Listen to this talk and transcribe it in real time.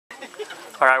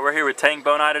All right, we're here with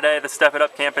Boni today, the Step It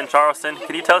Up camp in Charleston.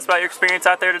 Can you tell us about your experience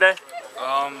out there today?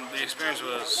 The experience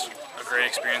was a great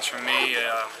experience for me.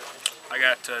 I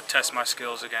got to test my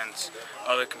skills against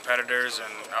other competitors,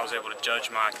 and I was able to judge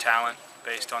my talent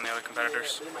based on the other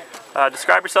competitors.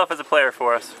 Describe yourself as a player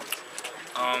for us.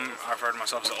 I refer to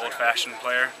myself as an old-fashioned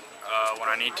player. When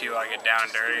I need to, I get down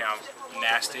and dirty. I'm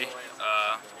nasty.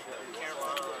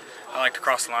 I like to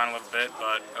cross the line a little bit,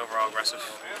 but overall aggressive.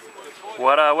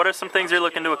 What are some things you're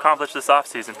looking to accomplish this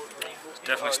off-season?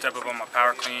 Definitely step up on my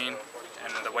power clean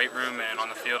and in the weight room, and on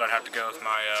the field I'd have to go with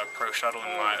my pro shuttle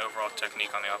and my overall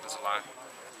technique on the offensive line.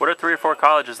 What are 3 or 4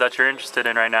 colleges that you're interested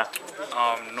in right now?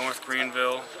 North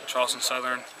Greenville, Charleston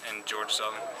Southern, and Georgia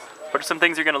Southern. What are some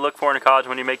things you're going to look for in a college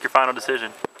when you make your final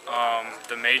decision?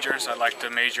 The majors, I'd like to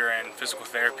major in physical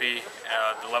therapy,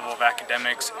 the level of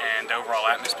academics, and the overall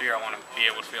atmosphere. I want to be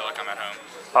able to feel like I'm at home.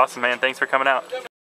 Awesome, man. Thanks for coming out.